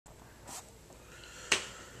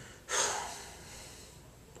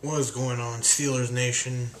What is going on, Steelers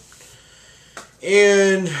Nation?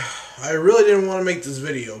 And I really didn't want to make this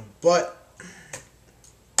video, but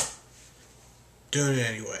doing it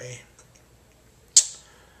anyway.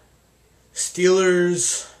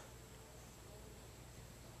 Steelers.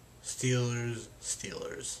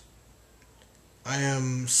 I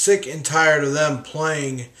am sick and tired of them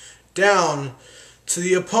playing down to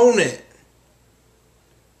the opponent.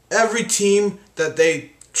 Every team that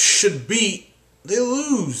they should beat, they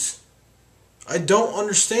lose. I don't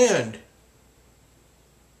understand.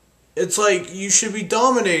 It's like you should be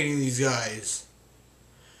dominating these guys.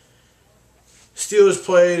 Steelers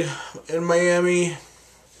played in Miami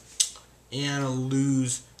and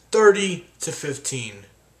lose 30-15.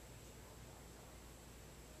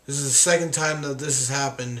 This is the second time that this has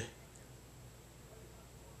happened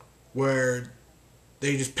where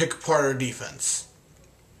they just pick apart our defense.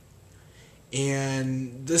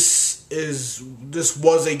 And this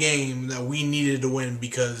was a game that we needed to win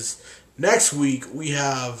because next week we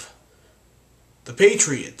have the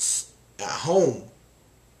Patriots at home.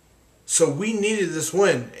 So we needed this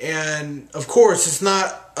win. And of course, it's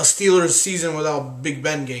not a Steelers season without Big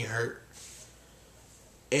Ben getting hurt.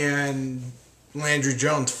 And Landry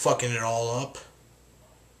Jones fucking it all up.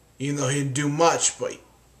 Even though he didn't do much, but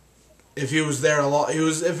if he was there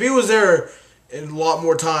if he was there in a lot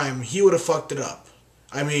more time, he would have fucked it up.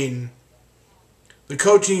 I mean, the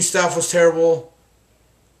coaching staff was terrible.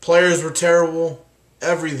 Players were terrible.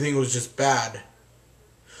 Everything was just bad.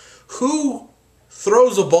 Who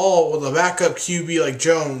throws a ball with a backup QB like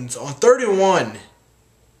Jones on 31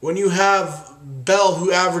 when you have Bell who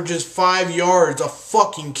averages 5 yards a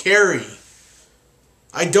fucking carry?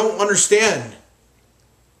 I don't understand.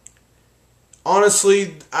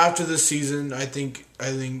 Honestly, after this season, I think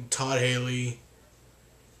Todd Haley,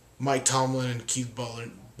 Mike Tomlin, and Keith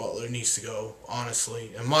Butler needs to go,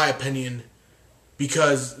 honestly, in my opinion,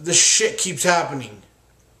 because this shit keeps happening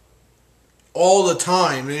all the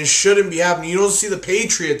time, and it shouldn't be happening. You don't see the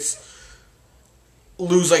Patriots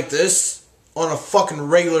lose like this on a fucking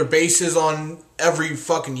regular basis on every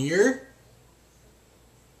fucking year.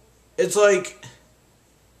 It's like,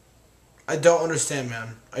 I don't understand,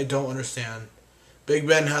 man. I don't understand. Big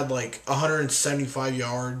Ben had like 175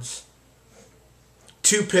 yards,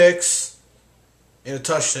 2 picks, and a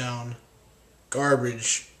touchdown.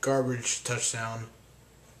 Garbage touchdown.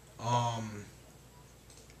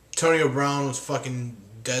 Antonio Brown was fucking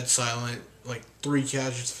dead silent. Like 3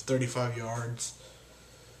 catches for 35 yards.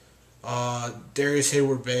 Darius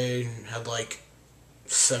Hayward-Bay had like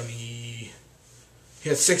 70. He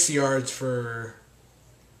had 60 yards for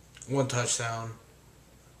 1 touchdown.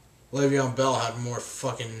 Le'Veon Bell had more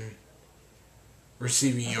fucking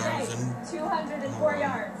receiving yards than 204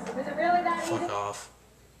 yards. Was it really that easy? Fuck off.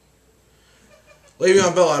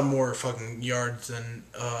 Le'Veon Bell had more fucking yards than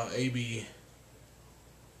AB.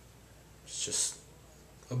 It's just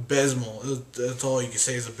abysmal. That's all you can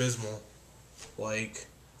say is abysmal. Like,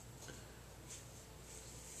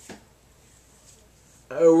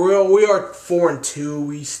 we are 4-2.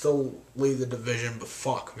 We still lead the division, but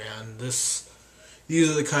fuck, man, these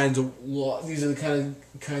are the kinds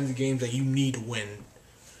of games that you need to win.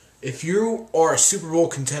 If you are a Super Bowl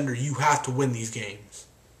contender, you have to win these games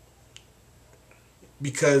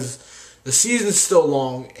because the season's still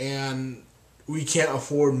long and we can't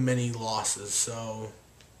afford many losses. So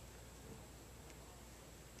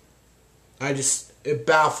it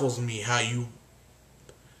baffles me how you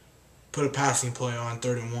put a passing play on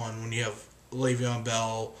 31 when you have Le'Veon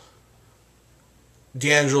Bell,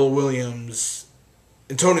 DeAngelo Williams,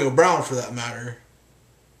 Antonio Brown for that matter.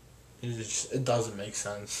 It doesn't make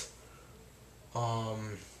sense.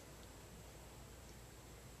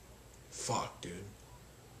 Fuck, dude.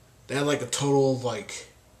 They had like a total of like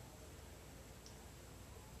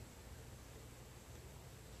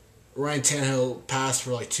Ryan Tannehill passed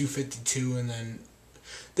for like 252, and then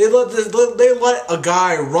they let a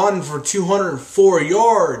guy run for 204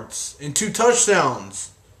 yards and 2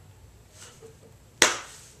 touchdowns.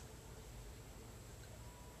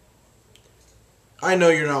 I know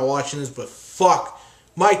you're not watching this, but fuck.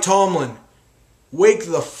 Mike Tomlin, wake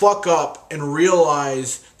the fuck up and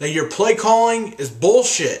realize that your play calling is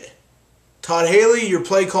bullshit. Todd Haley, your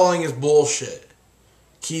play calling is bullshit.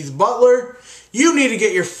 Keith Butler, you need to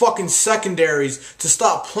get your fucking secondaries to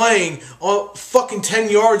stop playing on fucking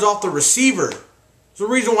 10 yards off the receiver. It's the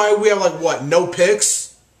reason why we have like, no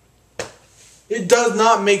picks? It does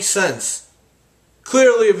not make sense.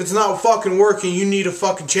 Clearly, if it's not fucking working, you need to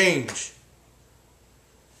fucking change.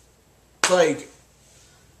 Like,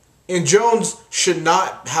 and Jones should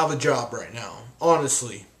not have a job right now,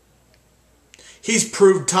 honestly. He's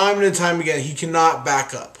proved time and time again he cannot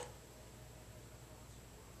back up.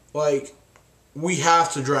 Like, we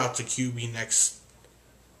have to draft a QB next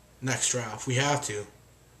draft. We have to.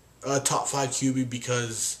 A top 5 QB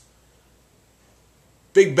because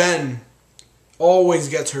Big Ben always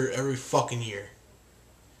gets hurt every fucking year.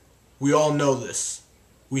 We all know this.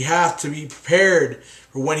 We have to be prepared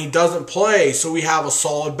for when he doesn't play so we have a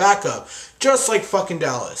solid backup. Just like fucking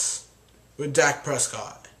Dallas with Dak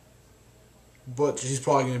Prescott. But he's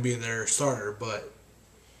probably going to be their starter. But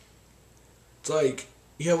it's like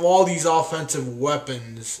you have all these offensive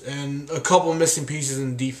weapons and a couple missing pieces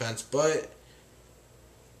in defense. But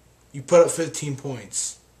you put up 15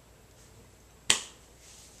 points.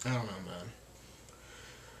 I don't know, man.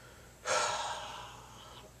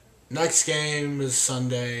 Next game is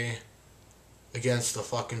Sunday against the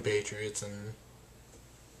fucking Patriots, and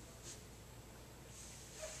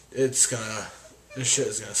this shit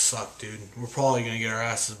is gonna suck, dude. We're probably gonna get our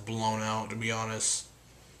asses blown out, to be honest.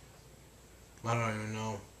 I don't even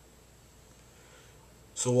know.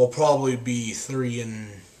 So we'll probably be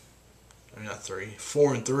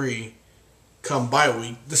 4-3 come bye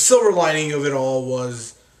week. The silver lining of it all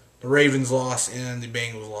was the Ravens lost and the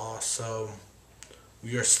Bengals lost, so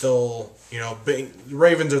we are still, the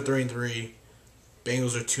Ravens are 3-3,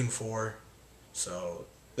 Bengals are 2-4, so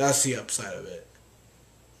that's the upside of it.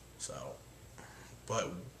 So,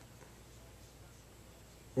 but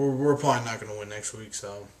we're probably not gonna win next week.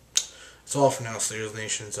 So, it's all for now, Steelers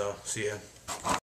Nation. So, see ya.